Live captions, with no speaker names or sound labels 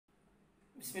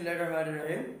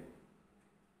বিসমিল্লাহিররহমানিররহিম।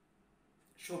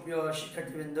 সুপ্রিয়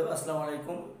শিক্ষার্থীবৃন্দ, আসসালামু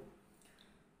আলাইকুম।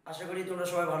 আশা করি তোমরা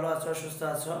সবাই ভালো আছো, সুস্থ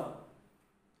আছো।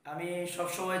 আমি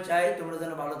সবসময় চাই তোমরা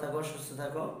যেন ভালো থাকো, সুস্থ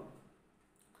থাকো।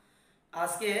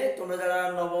 আজকে তোমরা যারা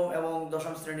নবম এবং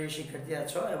দশম শ্রেণীর শিক্ষার্থী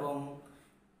আছো এবং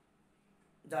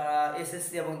যারা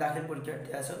এসএসসি এবং দাখিল পরীক্ষার্থী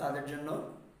আছো তাদের জন্য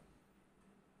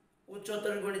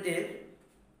উচ্চতর গণিতের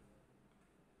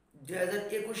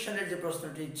 2021 সালের যে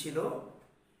প্রশ্নটি ছিল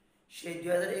সেই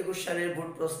 2021 সালের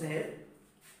বোর্ড প্রশ্নের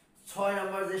 6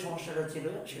 নম্বর যে সমস্যাটা ছিল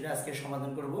সেটা আজকে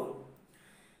সমাধান করব।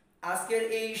 আজকের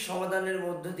এই সমাধানের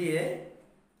মধ্য দিয়ে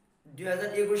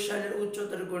 2021 সালের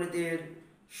উচ্চতর গণিতের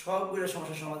সবগুলো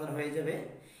সমস্যার সমাধান হয়ে যাবে।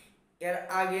 এর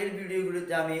আগের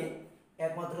ভিডিওগুলোতে আমি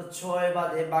একমাত্র 6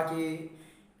 বাদে বাকি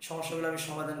সমস্যাগুলো আমি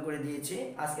সমাধান করে দিয়েছি।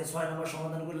 আজকে 6 নম্বর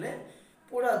সমাধান করলে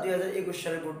পুরো 2021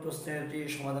 সালের বোর্ড প্রশ্নেরটি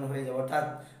সমাধান হয়ে যাবে, অর্থাৎ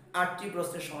 8টি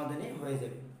প্রশ্নের সমাধানই হয়ে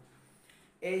যাবে।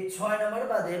 এই 6 নম্বর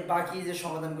বাদে বাকি যে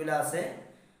সমাধানগুলো আছে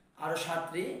আরও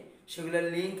 7টি, সেগুলোর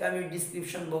লিঙ্ক আমি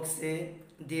ডিসক্রিপশন বক্সে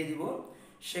দিয়ে দিব।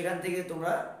 সেখান থেকে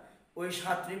তোমরা ওই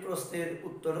 7টি প্রশ্নের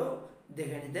উত্তরও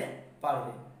দেখে নিতে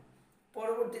পারবে।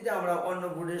 পরবর্তীতে আমরা অন্য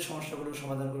বোর্ডের সমস্যাগুলো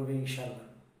সমাধান করব ইনশাআল্লাহ।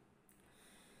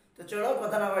 তো চলো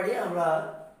কথা না বাড়িয়ে আমরা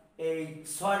এই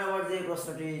 6 নম্বর যে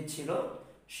প্রশ্নটি ছিল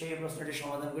সেই প্রশ্নটি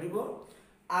সমাধান করিব।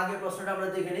 আগে প্রশ্নটা আমরা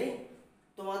দেখে নিই।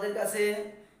 তোমাদের কাছে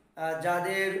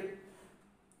যাদের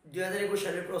 2021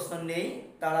 সালের প্রশ্ন নেই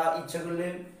তারা ইচ্ছা করলে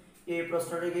এই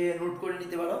প্রশ্নটাকে নোট করে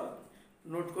নিতে পারো।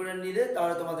 নোট করে নিলে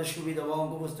তাহলে তোমাদের সুবিধা হবে,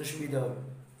 অঙ্ক বুঝতে সুবিধা হবে।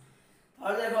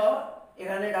 তাহলে দেখো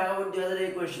এখানে ঢাকা বোর্ড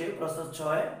 2021 প্রশ্ন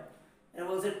 6 এর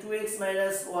বলছে 2x - y +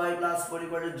 4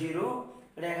 = 0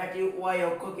 রেখাটি y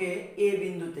অক্ষকে a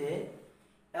বিন্দুতে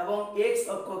এবং x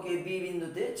অক্ষকে b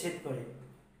বিন্দুতে ছেদ করে।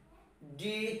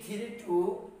 D32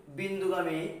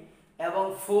 বিন্দুগামী এবং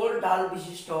 4 ঢাল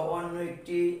বিশিষ্ট অন্য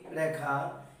একটি রেখা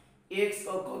x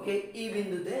অক্ষকে e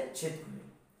বিন্দুতে ছেদ করে।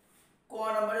 ক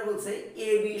নম্বরে বলছে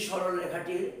AB সরল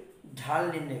রেখাটির ঢাল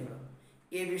নির্ণয় করো।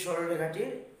 AB সরল রেখাটির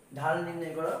ঢাল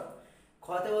নির্ণয় করো।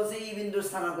 খতে বলছে E বিন্দুর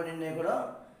স্থানাঙ্ক নির্ণয় করো।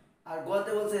 আর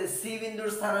গতে বলছে C বিন্দুর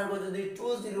স্থানাঙ্ক যদি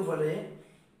 2 হলে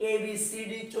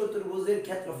ABCD চতুর্ভুজের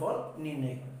ক্ষেত্রফল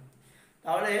নির্ণয় করো।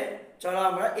 তাহলে চলো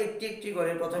আমরা একটি একটি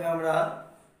করে প্রথমে আমরা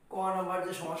ক নম্বর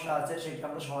যে সমস্যা আছে সেটা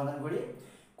আমরা সমাধান করি।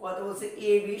 কতে বলছে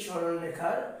AB সরল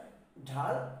রেখার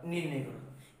ঢাল নির্ণয় করো।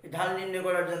 ঢাল নির্ণয়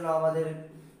করার জন্য আমাদের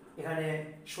এখানে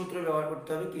সূত্র ব্যবহার করতে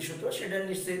হবে। কি সূত্র সেটা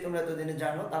নিশ্চয়ই তোমরা এতদিনে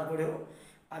জানো, তারপরেও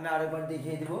আমি আরেকবার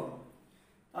দেখিয়ে দিব।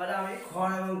 তাহলে আমি খ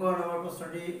এবং গ নম্বর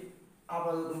প্রশ্নটি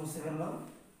আপাতত মুছে ফেললাম।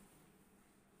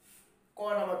 ক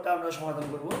নম্বরটা আমরা সমাধান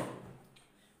করব।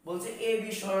 বলছে AB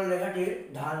সরল রেখাটির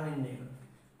ঢাল নির্ণয় করো।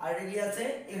 আর এটা কি আছে,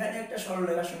 এখানে একটা সরল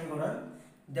রেখা সমীকরণ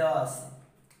দেওয়া আছে।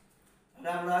 তাহলে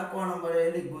আমরা ক নম্বরে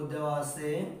লিখব দেওয়া আছে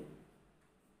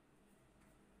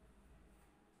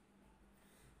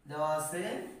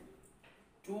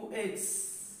 2x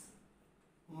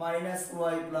 - y +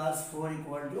 4 =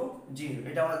 0।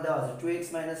 এটা আমাদের দেওয়া আছে 2x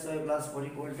 - y + 4 =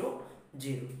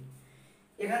 0।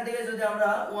 এখান থেকে যদি আমরা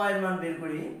y এর মান বের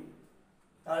করি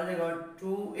তাহলে দেখো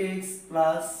 2x +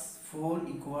 4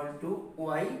 =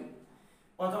 y।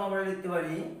 প্রথম আমরা লিখতে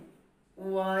পারি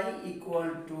y =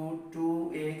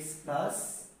 2x +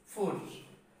 4,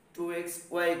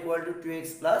 y = 2x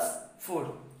 + 4।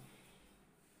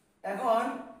 এখন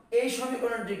এই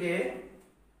সমীকরণটিকে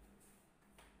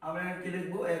আমরা কি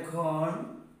লিখব, এখন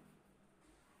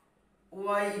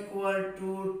y =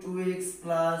 2x +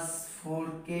 4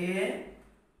 কে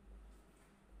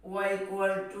y =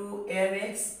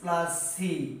 mx + c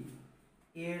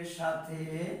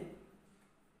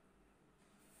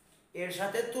এর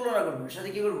সাথে তুলনা করব। এর সাথে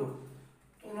কি করব,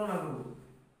 তুলনা করব।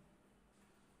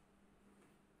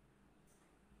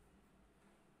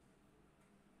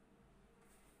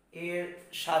 এর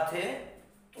সাথে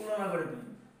তুলনা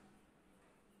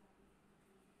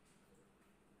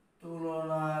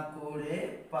করে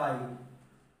পাই।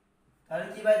 তাহলে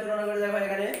কি ভাই তুলনা করে দেখো,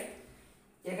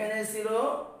 এখানে ছিল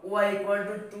y =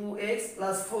 2x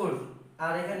 + 4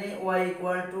 আর এখানে y =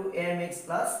 mx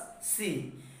 + c।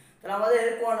 তাহলে আমাদের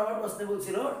ক নম্বর প্রশ্নে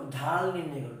বলছিল ঢাল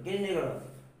নির্ণয় করো। কি নির্ণয় করো,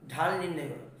 ঢাল নির্ণয়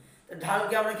করো। তো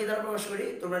ঢালকে আমরা কি দ্বারা প্রকাশ করি,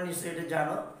 তোমরা নিশ্চয়ই এটা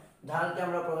জানো। ঢালকে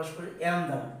আমরা প্রকাশ করি m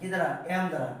দ্বারা। কি দ্বারা, m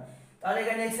দ্বারা। তাহলে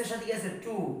এখানে x এর সাথে কি আছে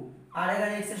 2 আর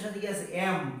এখানে x এর সাথে কি আছে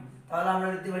m। তাহলে আমরা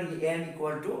লিখতে পারি কি m =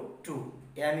 2,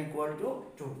 m =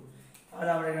 2। তাহলে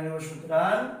আমরা এখানে লিখব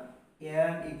সুতরাং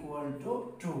m =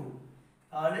 2।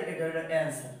 তাহলে এটা হলো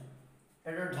অ্যানসার,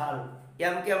 এটা ঢাল।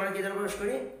 m কে আমরা কি দ্বারা প্রকাশ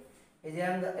করি, এই যে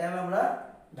m আমরা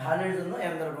ঢালের জন্য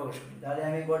m দ্বারা প্রকাশ করি। তাহলে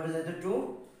m = যেহেতু 2,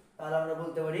 তাহলে আমরা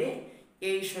বলতে পারি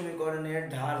এই সমীকরণের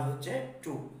ঢাল হচ্ছে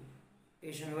 2।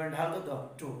 এই সমীকরণের ঢাল কত,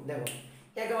 2। দেখো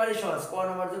একেবারেই সহজ। ক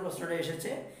নম্বর যে প্রশ্নটা এসেছে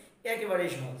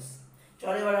একেবারেই সহজ।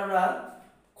 চলো এবার আমরা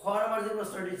খ নম্বর যে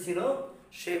প্রশ্নটি ছিল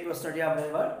সেই প্রশ্নটি আমরা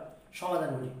এবার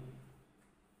সমাধান করি।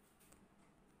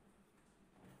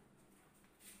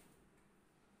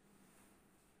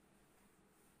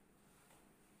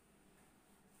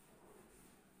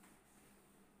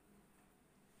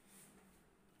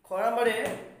 খ নম্বরে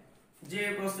যে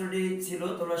প্রশ্নটি ছিল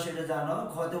তোমরা সেটা জানো।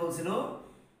 খতে বলছিল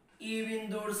ই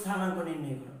বিন্দুর স্থানাঙ্ক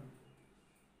নির্ণয় করো।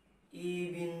 ই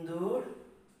বিন্দুর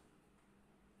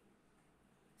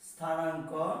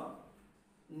স্থানাঙ্ক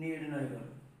নির্ণয় করো,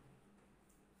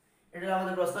 এটা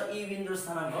আমাদের প্রশ্ন। ই বিন্দুর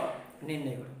স্থানাঙ্ক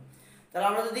নির্ণয় করো। তাহলে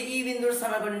আমরা যদি ই বিন্দুর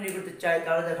স্থানাঙ্ক নির্ণয় করতে চাই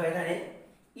তাহলে দেখো এখানে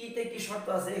ইতে কি শর্ত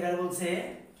আছে। এখানে বলছে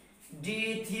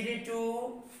D32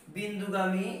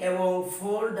 বিন্দুগামী এবং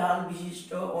 4 ঢাল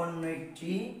বিশিষ্ট অন্য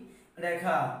একটি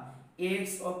রেখা x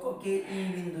অক্ষকে ই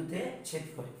বিন্দুতে ছেদ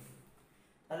করে।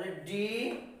 তাহলে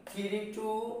D32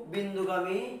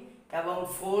 বিন্দুগামী এবং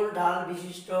 4 ঢাল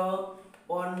বিশিষ্ট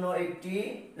অন্য একটি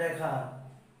রেখা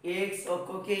x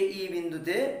অক্ষকে ই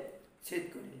বিন্দুতে ছেদ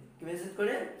করে। কিভাবে ছেদ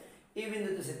করে? ই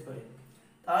বিন্দুতে ছেদ করে।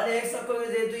 তাহলে x অক্ষকে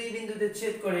যেহেতু ই বিন্দুতে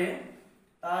ছেদ করে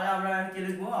তাহলে আমরা কি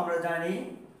লিখবো? আমরা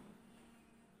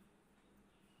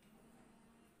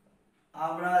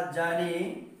জানি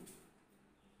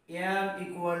m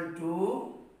equal to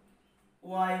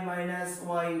y minus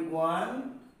y1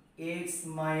 x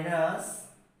minus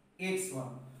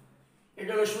x1।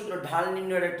 এটা হলো সূত্র, ঢাল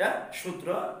নির্ণয়ের একটা সূত্র।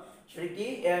 সেটা কি?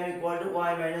 m equal to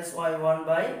y minus y1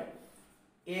 by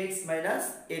x minus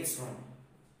x1,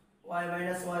 y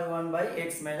minus y1 by x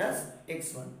minus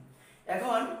x1।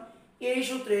 এখন এই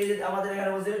সূত্রে আমাদের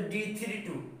এখানে বলছে D32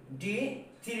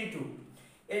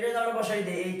 এটা আমরা বসাই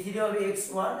দেই। এই 3 হবে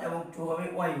x1 এবং 2 হবে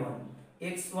y1,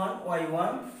 x1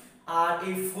 y1, আর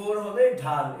এই 4 হবে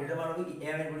ঢাল। এটা মানে কি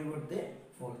m এর পরিবর্তে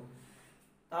 4।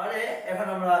 তাহলে এখন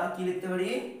আমরা কি লিখতে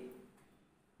পারি?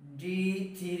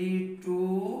 D32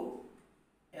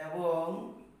 এবং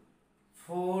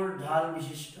 4 ঢাল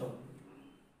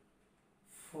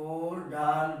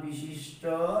বিশিষ্ট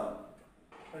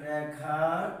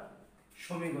রেখার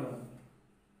সমীকরণ।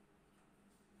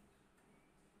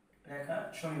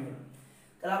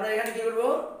 তাহলে আমরা এখানে কি করব?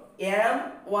 m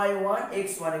y1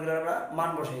 x1 এগুলো আমরা মান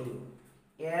বসাই দেব।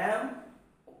 m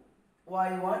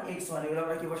y1 x1 এগুলো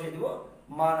আমরা কি বসাই দেব?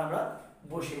 মান আমরা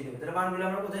বসিয়ে দেব। তাহলে মানগুলো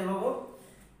আমরা কোথায় পাবো?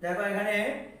 দেখো এখানে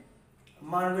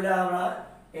মানগুলো আমরা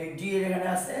এই d এর এখানে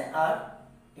আছে আর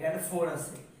এখানে 4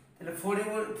 আছে। তাহলে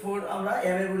 4 আমরা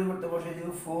m এর পরিবর্তে বসাই দেব।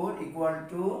 4 equal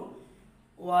to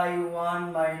y1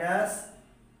 minus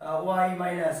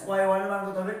y1 এর মান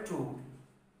কত হবে? 2।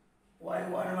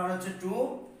 y1 এর মান হচ্ছে 2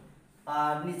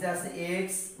 আর নিচে আছে x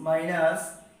minus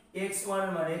x1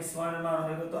 এর মান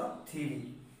হবে কত? 3।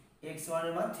 x1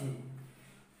 এর মান 3।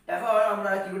 এখন আমরা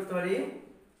কি করতে পারি?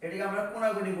 এটাকে আমরা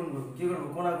কোণাগুণি গুণ করব। কি করব?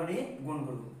 কোণাগুণি গুণ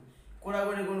করব।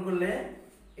 কোণাগুণি গুণ করলে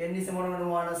এর নিচে মনে মনে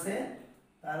 1 আছে,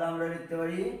 তাহলে আমরা লিখতে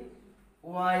পারি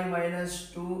y minus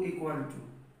 2 equal to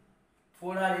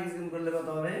 4 R x গুণ করলে কত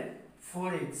হবে?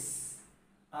 4x,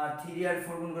 আর 3 আর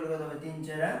 4 গুণ করলে কত হবে? 3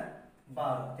 4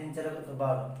 12, 3 4 কত?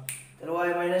 12। তাহলে y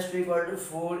minus 2 equal to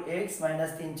 4x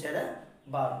minus 3 4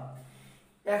 12।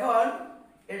 এখন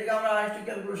এটাকে আমরা আরেকটু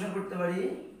ক্যালকুলেশন করতে পারি,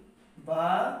 বা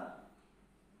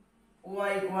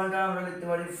y equal to আমরা লিখতে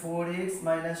পারি 4x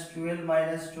minus 12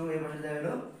 minus 2 এর পাশে দেওয়া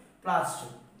হলো প্লাস 2।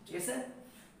 ঠিক আছে?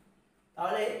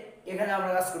 তাহলে এখানে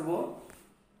আমরা কাজ করব।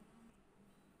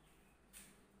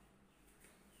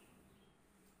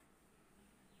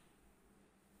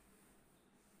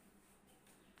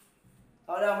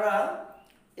 তাহলে আমরা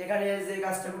এখানে যে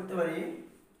কাজটা করতে পারি,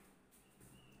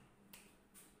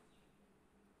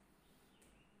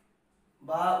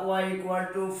 বা y equal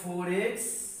to 4x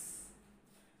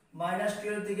minus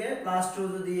 12 থেকে প্লাস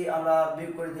 2 যদি আমরা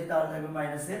বিয়োগ করে দিই তাহলে থাকবে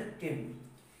মাইনাসের 10।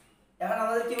 এখন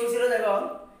আমাদের কি বলছিল? দেখো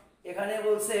এখানে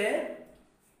বলছে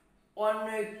অন্য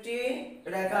একটি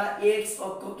রেখা x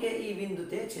অক্ষকে ই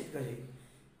বিন্দুতে ছেদ করে।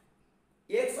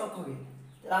 x অক্ষকে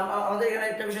আমাদের এখানে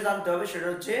একটা বিষয় জানতে হবে, সেটা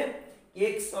হচ্ছে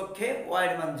x অক্ষে y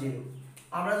এর মান 0।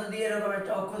 আমরা যদি এরকম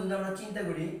একটা অক্ষ যদি আমরা চিন্তা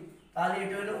করি তাহলে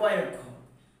এটা হলো y অক্ষ।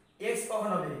 x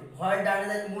কখন হবে? হয়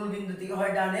ডানে, মূল বিন্দু থেকে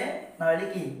হয় ডানে, না হলে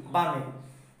কি বামে।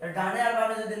 তাহলে ডানে আর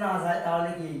বামে যদি না যায়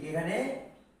তাহলে কি এখানে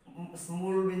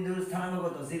মূল বিন্দুর স্থানাঙ্ক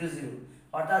কত? 0 0,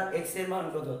 অর্থাৎ x এর মান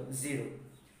কত? 0।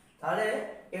 তাহলে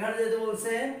এখানে যেহেতু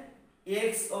বলছে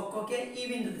x অক্ষকে ই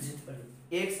বিন্দুতে ছেদ করে,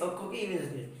 x অক্ষকে ই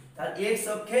বিন্দুতে, তাহলে x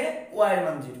অক্ষে y এর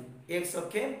মান 0, x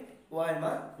অক্ষে y এর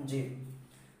মান 0।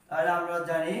 তাহলে আমরা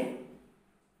জানি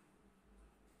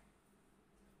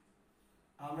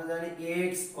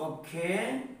x অক্ষে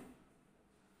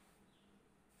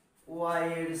y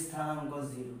এর স্থানাঙ্ক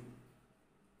 0,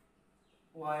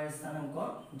 y এর স্থানাঙ্ক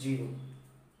 0,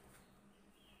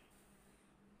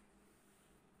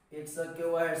 x অক্ষে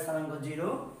y এর স্থানাঙ্ক 0।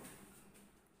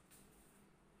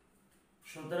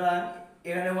 সুতরাং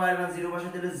এখানে y এর মান 0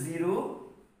 বসাতে হলে 0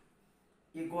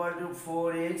 ইকুয়াল টু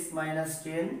 4x মাইনাস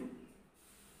 10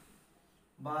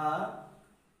 বা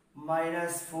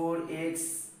minus 4x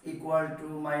equal to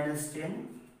minus 10।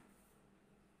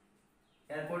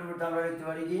 এর পরিবর্তে আমরা লিখতে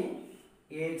পারি কি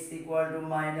x ইকুয়াল টু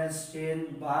মাইনাস 10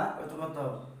 বা কত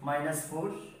মাইনাস 4।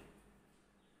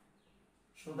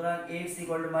 সুতরাং x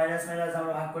equal to minus minus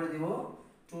আমরা ভাগ করে দিব,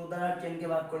 2 দ্বারা 10 কে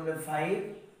ভাগ করলে 5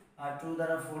 আর 2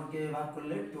 দ্বারা 4 কে ভাগ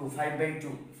করলে 2,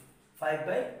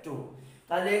 5/2।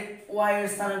 তাহলে y এর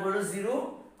স্থানাঙ্ক হলো 0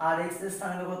 আর x এর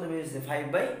স্থানাঙ্ক কত বেরিয়েছে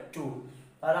 5/2।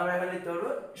 তাহলে আমরা এখানে লিখতে পারবো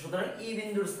সুতরাং e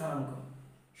বিন্দুর স্থানাঙ্ক,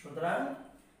 সুতরাং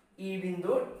e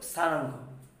বিন্দুর স্থানাঙ্ক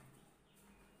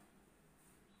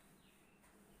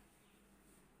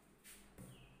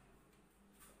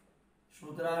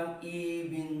সুতরাং e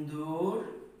বিন্দুর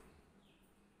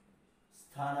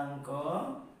স্থানাঙ্ক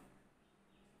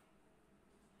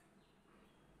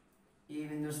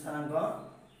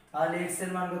তাহলে x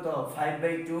এর মান কত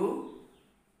 5/2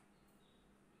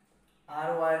 আর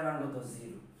y এর মান কত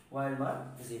 0, y এর মান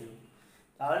 0।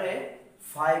 তাহলে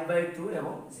 5/2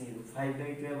 এবং 0।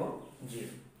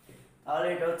 তাহলে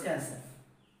এটা হচ্ছে অ্যান্সার।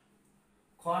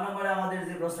 খ নম্বরে আমাদের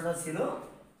যে প্রশ্নটা ছিল,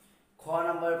 খ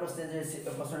নম্বরের প্রশ্নে যে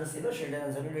প্রশ্নটা ছিল সেটা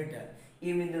অ্যান্সার হলো এটা, ই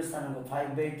বিন্দুর স্থানাঙ্ক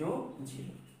 5/2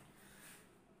 0।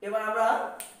 এবার আমরা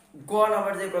গ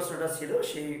নম্বর যে প্রশ্নটা ছিল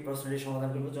সেই প্রশ্নটি সমাধান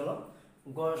করব। চলো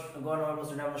গ নম্বর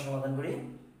প্রশ্নটা আমরা সমাধান করি।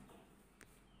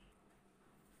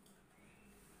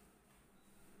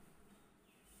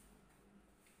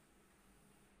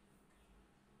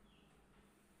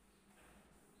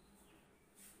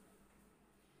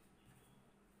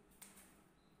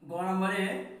 গ নম্বরে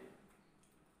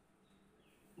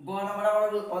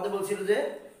আমাদের বলছিল যে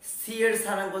সি এর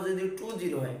স্থানাঙ্ক যদি 2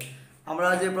 0 হয়, আমরা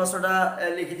যে প্রশ্নটা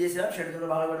লিখে দিয়েছিলাম সেটা তোমরা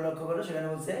ভালো করে লক্ষ্য করো। সেখানে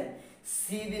বলছে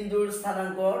সি বিন্দুর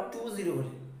স্থানাঙ্ক 2 0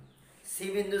 হলে, সি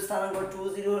বিন্দুর স্থানাঙ্ক 2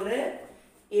 0 হলে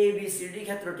এ বি সি ডি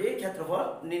ক্ষেত্রটির ক্ষেত্রফল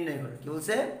নির্ণয় করে। কি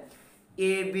বলছে?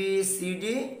 এ বি সি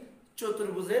ডি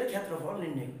চতুর্ভুজের ক্ষেত্রফল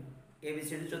নির্ণয় করে, এ বি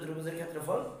সি ডি চতুর্ভুজের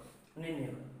ক্ষেত্রফল নির্ণয়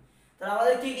করে। তাহলে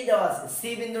আমাদের কি কি দেওয়া আছে? সি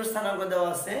বিন্দুর স্থানাঙ্ক দেওয়া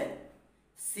আছে,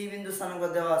 সি বিন্দুর স্থানাঙ্ক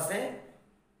দেওয়া আছে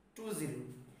 2 0,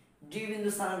 ডি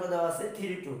বিন্দুর স্থানাঙ্ক দেওয়া আছে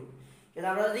 3 2। কিন্তু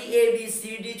আমরা যদি এ বি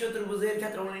সি ডি চতুর্ভুজের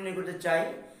ক্ষেত্রফল নির্ণয় করতে চাই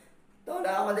তাহলে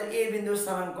আমাদের এ বিন্দুর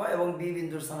স্থানাঙ্ক এবং বি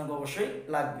বিন্দুর স্থানাঙ্ক অবশ্যই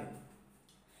লাগবে।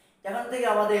 এখান থেকে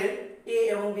আমাদের এ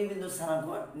এবং বি বিন্দুর স্থানাঙ্ক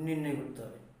নির্ণয় করতে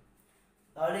হবে।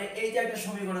 তাহলে এই যে একটা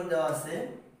সমীকরণ দেওয়া আছে,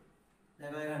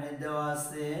 দেখো এখানে দেওয়া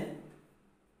আছে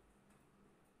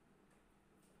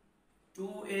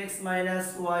 2x y +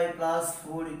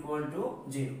 4 =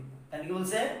 0। তাহলে কি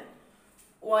বলছে?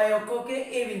 y অক্ষকে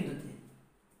a বিন্দুতে,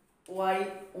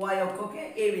 y অক্ষকে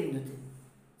a বিন্দুতে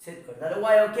সেট করে। তাহলে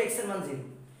y অক্ষে x এর মান 0,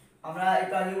 আমরা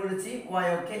একটু আগে বলেছি y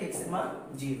অক্ষে x এর মান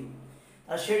 0।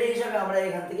 আর সেটা হিসাবে আমরা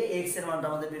এখান থেকে x এর মানটা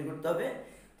আমাদের বের করতে হবে।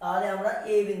 তাহলে আমরা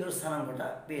a বিন্দুর স্থানাঙ্কটা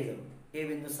পেয়ে যাব, a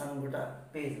বিন্দুর স্থানাঙ্কটা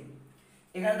পেয়ে যাব।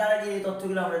 এখানে দাঁড়িয়ে এই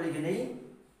তথ্যগুলো আমরা লিখে নেই,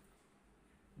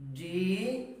 d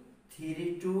 3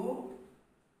 2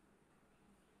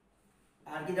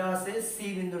 আর কি দেওয়া আছে? সি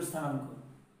বিন্দুর স্থানাঙ্ক,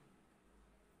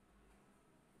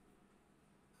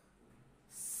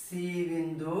 সি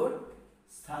বিন্দুর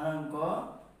স্থানাঙ্ক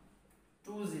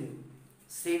 2 0,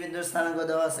 সি বিন্দুর স্থানাঙ্ক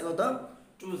দেওয়া আছে কত?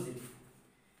 2 0।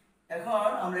 এখন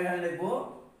আমরা এখানে লিখব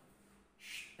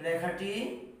রেখাটি,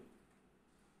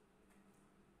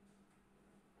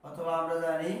 অথবা আমরা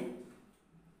জানি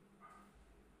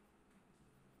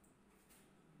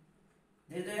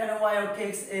যেহেতু এখানে y অক্ষে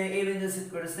x a বিন্দু সেট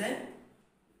করেছে,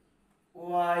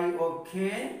 y অক্ষে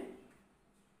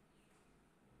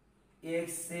x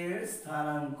এর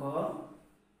স্থানাঙ্ক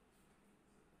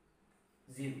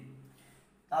 0।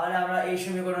 তাহলে আমরা এই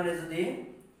সমীকরণে যদি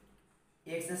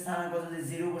x এর স্থানাঙ্ক যদি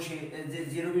 0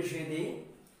 বসিয়ে দিই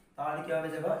তাহলে কি হবে?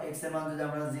 দেখো x এর মান যদি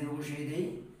আমরা 0 বসিয়ে দিই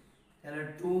তাহলে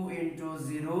 2 ×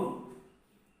 0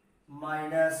 - y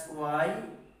 +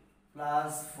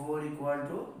 4 =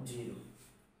 0,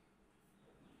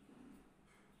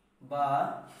 বা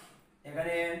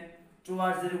এখানে 2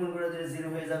 আর 0 গুণ করে দিলে 0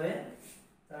 হয়ে যাবে।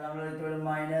 তাহলে আমরা লিখতে পারি -y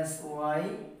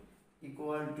 =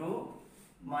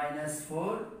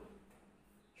 -4।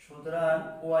 সুতরাং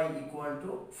y =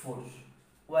 4,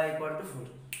 y = 4।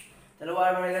 তাহলে y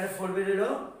মানে এখানে 4 বেরিয়ে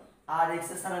আর x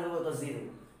এর স্থানাঙ্ক কত? 0।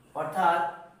 অর্থাৎ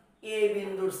a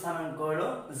বিন্দুর স্থানাঙ্ক হলো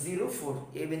 0 4,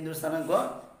 a বিন্দুর স্থানাঙ্ক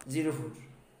 0 4।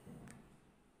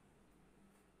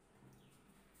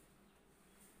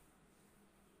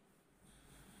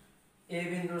 a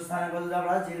বিন্দুর স্থানাঙ্ক যদি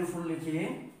আমরা 0 4 লিখি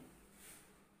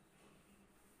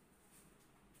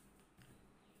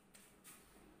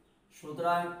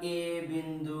সুতরাং এ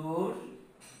বিন্দুর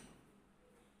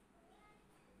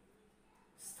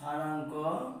স্থানাঙ্ক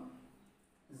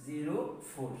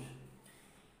 0,4।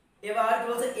 এবার কি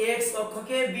বলছে x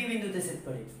অক্ষকে b বিন্দুতে ছেদ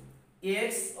করে,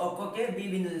 x অক্ষকে b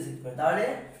বিন্দুতে ছেদ করে। তাহলে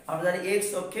আমরা জানি x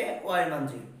অক্ষে y এর মান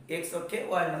 0, x অক্ষে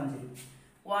y এর মান 0,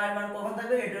 y এর মান কখন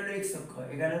থাকবে? এটা হলো x অক্ষ,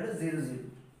 এখানে হলো 0 0,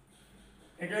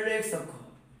 এটা হলো x অক্ষ।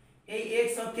 এই x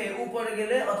অক্ষে উপরে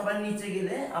গেলে অথবা নিচে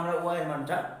গেলে আমরা y এর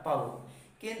মানটা পাবো।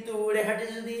 কিন্তু রেখাটি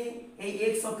যদি এই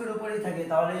x অক্ষের উপরেই থাকে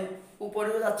তাহলে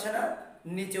উপরেও যাচ্ছে না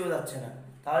নিচেও যাচ্ছে না,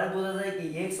 তাহলে বোঝা যায় কি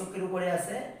x অক্ষের উপরে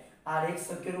আছে আর x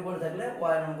অক্ষের উপরে থাকলে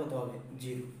y এর মান কত হবে?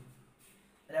 0।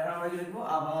 তাহলে এখন আমরা কি লিখব?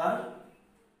 আবার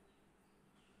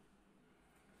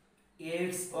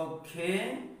x অক্ষে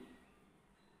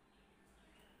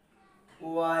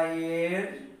y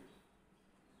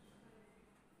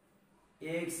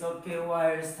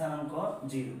এর স্থানাঙ্ক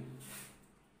 0।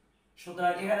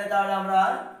 সুতরাং এখানে তাহলে আমরা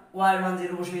y এর মান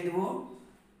 0 বসিয়ে দেব।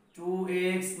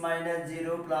 2x -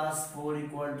 0 + 4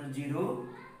 = 0,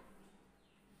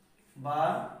 বা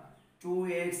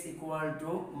 2x =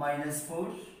 -4,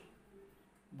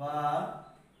 বা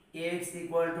x =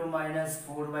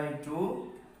 -4/2।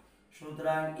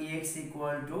 সুতরাং x =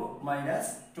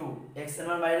 -2, x এর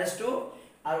মান -2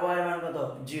 আর y এর মান কত?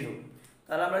 0।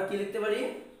 তাহলে আমরা কি লিখতে পারি?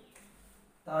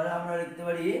 তাহলে আমরা লিখতে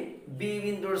পারি b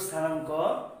বিন্দুর স্থানাঙ্ক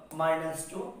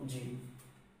 -2 0,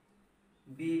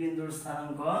 b বিন্দুর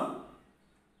স্থানাঙ্ক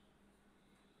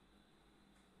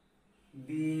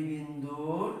 -2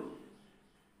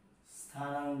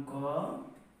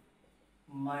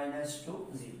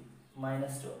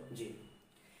 0।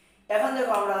 এখন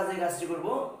দেখো আমরা যে কাজটি করব,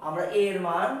 আমরা a এর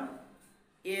মান,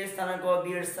 a এর স্থানাঙ্ক, b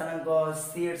এর স্থানাঙ্ক, c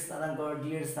এর স্থানাঙ্ক, d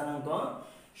এর স্থানাঙ্ক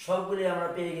সবগুলি আমরা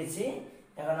পেয়ে গেছি।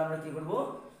 এখন আমরা কি করব?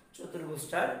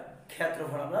 চতুর্ভুজটার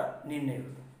ক্ষেত্রফল আমরা নির্ণয়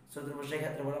করব। চতুর্ভুজের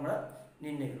ক্ষেত্রফল আমরা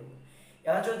নির্ণয় করব।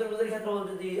 এখন চতুর্ভুজের ক্ষেত্রফল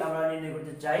যদি আমরা নির্ণয়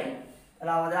করতে চাই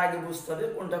তাহলে আমাদের আগে বুঝতে হবে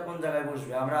কোনটা কোন জায়গায়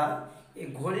বসবে। আমরা এই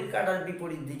ঘড়ির কাঁটার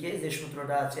বিপরীত দিকে যে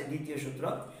সূত্রটা আছে, দ্বিতীয় সূত্র,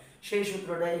 সেই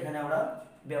সূত্রটা এখানে আমরা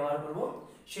ব্যবহার করব।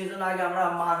 সেই জন্য আগে আমরা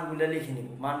মানগুলো লিখে নিব।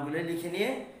 মানগুলো লিখে নিয়ে,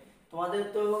 তোমাদের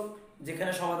তো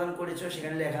যেখানে সমাধান করেছো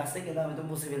সেখানে লেখা আছে, কিন্তু আমি তো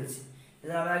মুছে ফেলছি,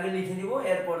 এজন্য আমি আগে লিখে নিব,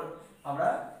 এরপর আমরা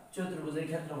চতুর্ভুজের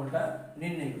ক্ষেত্রফলটা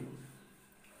নির্ণয় করব।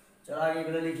 চলো আগে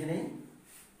এগুলো লিখে নিই।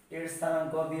 a এর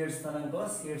স্থানাঙ্ক, b এর স্থানাঙ্ক,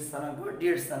 c এর স্থানাঙ্ক, d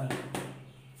এর স্থানাঙ্ক।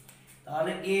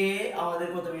 তাহলে a আমাদের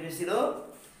কত বের হয়েছিল?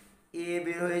 a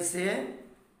বের হয়েছে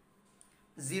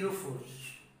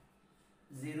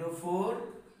 0,4,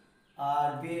 আর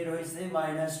b এর হয়েছে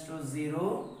 -2 0,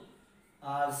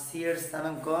 আর c এর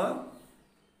স্থানাঙ্ক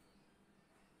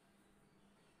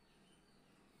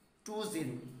 20,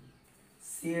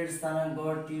 c এর স্থানাঙ্ক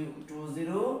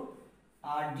 20,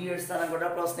 আর d এর স্থানাঙ্কটা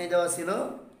প্রশ্নেই দেওয়া ছিল,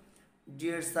 d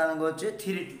এর স্থানাঙ্ক হচ্ছে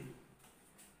 32,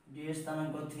 d এর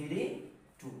স্থানাঙ্ক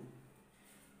 32।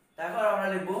 তারপর আমরা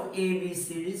লিখব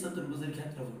ABCD চতুর্ভুজের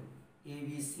ক্ষেত্রফল,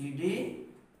 ABCD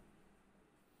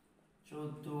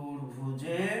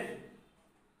চতুর্ভুজের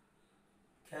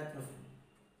ক্ষেত্রফল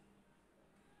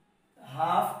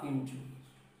হাফ ইনটু।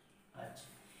 আচ্ছা,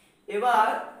 এবার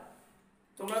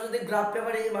তোমরা যদি গ্রাফ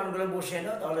পেপারে এই মানগুলো বসিয়ে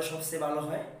নাও তাহলে সবচেয়ে ভালো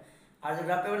হয়, আর যদি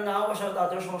গ্রাফ পেপারে নাও বসাও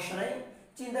তাতেও সমস্যা নেই।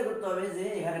 চিন্তা করতে হবে যে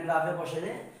এখানে গ্রাফে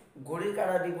বসালে ঘড়ির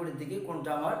কাঁটার বিপরীত দিকে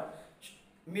কোনটা আমার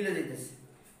মিলে যেতেছে।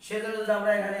 সেজন্য যদি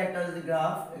আমরা এখানে একটা যদি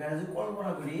গ্রাফ এখানে যদি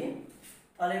কল্পনা করি,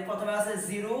 তাহলে প্রথমে আছে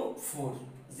 0,4,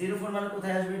 0,4 মানে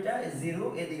কোথায় আসবে? এটা 0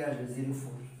 এদিকে আসবে,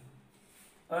 0,4।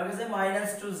 আমার কাছে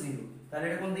 -2 0, তাহলে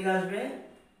এটা কোন দিকে আসবে?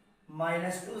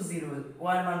 -2 0,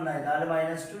 y মান নাই, তাহলে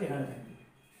 -2 এখানে থাকবে।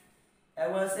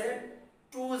 এবার আছে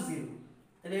 2 0,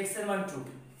 তাহলে x এর মান 2,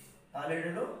 তাহলে এটা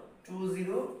হলো 2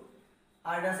 0,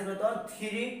 আর এটা আছে কত?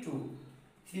 3 2,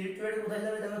 3 2 এটা কোথায়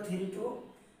যাবে? দেখো 3 2,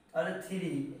 তাহলে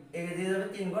 3 এদিকে যাবে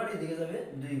 3 ঘর, এদিকে যাবে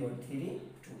 2 ঘর, 3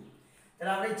 2।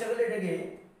 তাহলে আমরা ইচ্ছা করলে এটাকে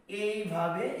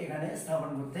এইভাবে এখানে স্থাপন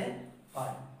করতে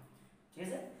পারি, ঠিক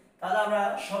আছে? তাহলে আমরা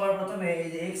সবার প্রথমে এই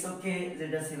যে x অক্ষে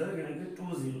যেটা ছিল এটা লিখি 2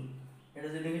 0, এটা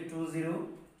যদি লিখি 2 0,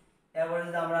 এরপরে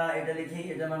যদি আমরা এটা লিখি,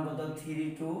 এটার মান কত? 3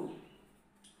 2,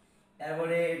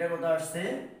 এরপরে এটা কত আসছে?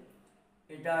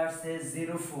 এটা আসছে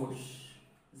 0,4,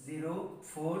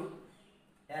 0,4,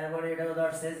 এরপরে এটা কত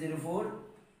আসছে? 0,4,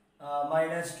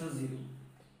 -2 0,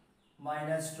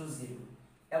 -2 0।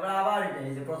 এবার আবার এটা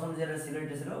এই যে প্রথম যেটা ছিল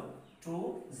এটা ছিল 2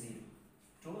 0,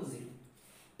 2 0।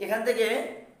 এখান থেকে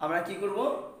আমরা কি করব?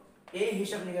 এই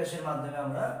হিসাব নিকাশের মাধ্যমে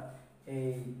আমরা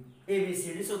এই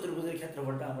ABCD চতুর্ভুজের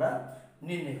ক্ষেত্রফলটা আমরা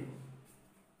নির্ণয় করব।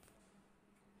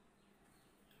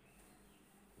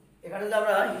 এখানে যদি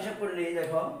আমরা হিসাব করে নিই,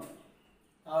 দেখো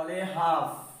তাহলে হাফ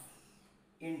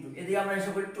ইনটু, এদিকে আমরা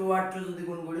হিসাব করি 2 আর 2 যদি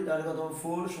গুণ করি তাহলে কত?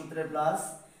 4 সূত্রে প্লাস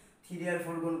 3 আর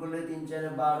 4 গুণ করলে 3 4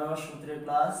 12 সূত্রে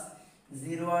প্লাস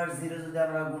 0 আর 0 যদি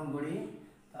আমরা গুণ করি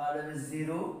তাহলে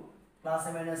 0 প্লাসে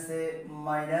মাইনাসে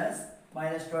মাইনাস,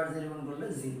 মাইনাস 2 আর 0 গুণ করলে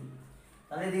 0।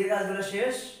 তাহলে এদিকে কাজগুলো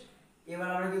শেষ। এবার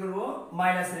আমরা কি করব,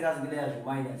 মাইনাসের কাজগুলো আসবো।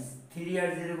 মাইনাস 3 আর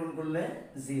 0 গুণ করলে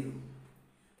 0,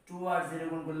 2 আর 0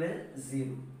 গুণ করলে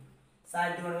 0, 4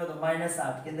 গুণ কত মাইনাস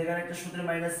 8, কিন্তু এখানে একটা সূত্রে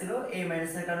মাইনাস ছিল, এই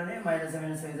মাইনাসের কারণে মাইনাসে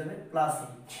মাইনাস হয়ে যাবে প্লাস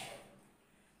 8।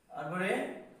 তারপরে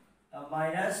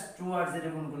মাইনাস 2 আর 0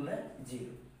 গুণ করলে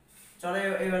 0। চলো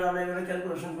এবার আমরা এগুলো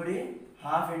ক্যালকুলেশন করি।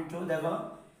 হাফ ইনটু, দেখো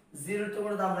 0 তো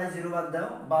কোনো দাম নাই, 0 বাদ দাও,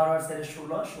 12 আর 4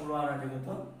 16, 16 আর 8 কত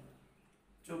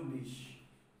 24,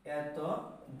 এত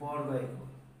বর্গ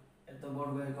একক, এত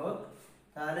বর্গ একক।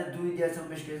 তাহলে 2 দিয়ে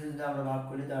 24 কে যদি আমরা ভাগ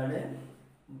করি তাহলে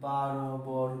 12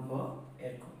 বর্গ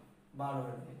একক, 12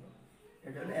 বর্গ একক,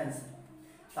 এটা হলো অ্যান্সার।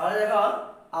 তাহলে দেখো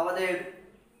আমাদের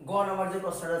গ নম্বর যে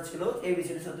প্রশ্নটা ছিল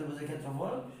এবিসিডি চতুর্ভুজের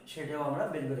ক্ষেত্রফল, সেটাও আমরা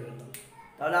বের করে ফেললাম।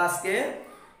 তাহলে আজকে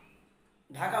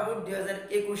ঢাকা বোর্ড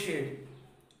 2021-এর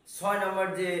 6 নম্বর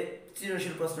যে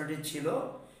সৃজনশীল প্রশ্নটি ছিল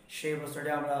সেই প্রশ্নটি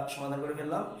আমরা সমাধান করে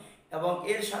ফেললাম, এবং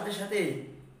এর সাথে সাথেই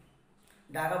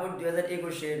ঢাকা বোর্ড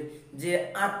 2021-এর যে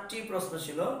 8টি প্রশ্ন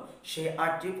ছিল সেই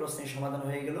 8টি প্রশ্নের সমাধান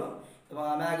হয়ে গেল। এবং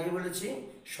আমি আগেই বলেছি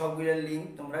সবগুলোর লিঙ্ক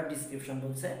তোমরা ডিসক্রিপশন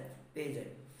বক্সে পেয়ে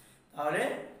যাবে। তাহলে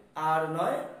আর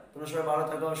নয়, তোমরা সবাই ভালো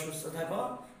থাকো, সুস্থ থাকো।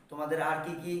 তোমাদের আর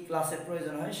কি কি ক্লাসের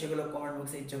প্রয়োজন হয় সেগুলো কমেন্ট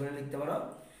বক্সে ইচ্ছা করে লিখতে পারো।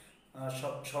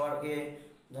 সবাইকে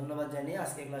ধন্যবাদ জানিয়ে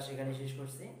আজকে ক্লাস এখানে শেষ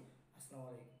করছি। আসসালামু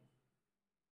আলাইকুম।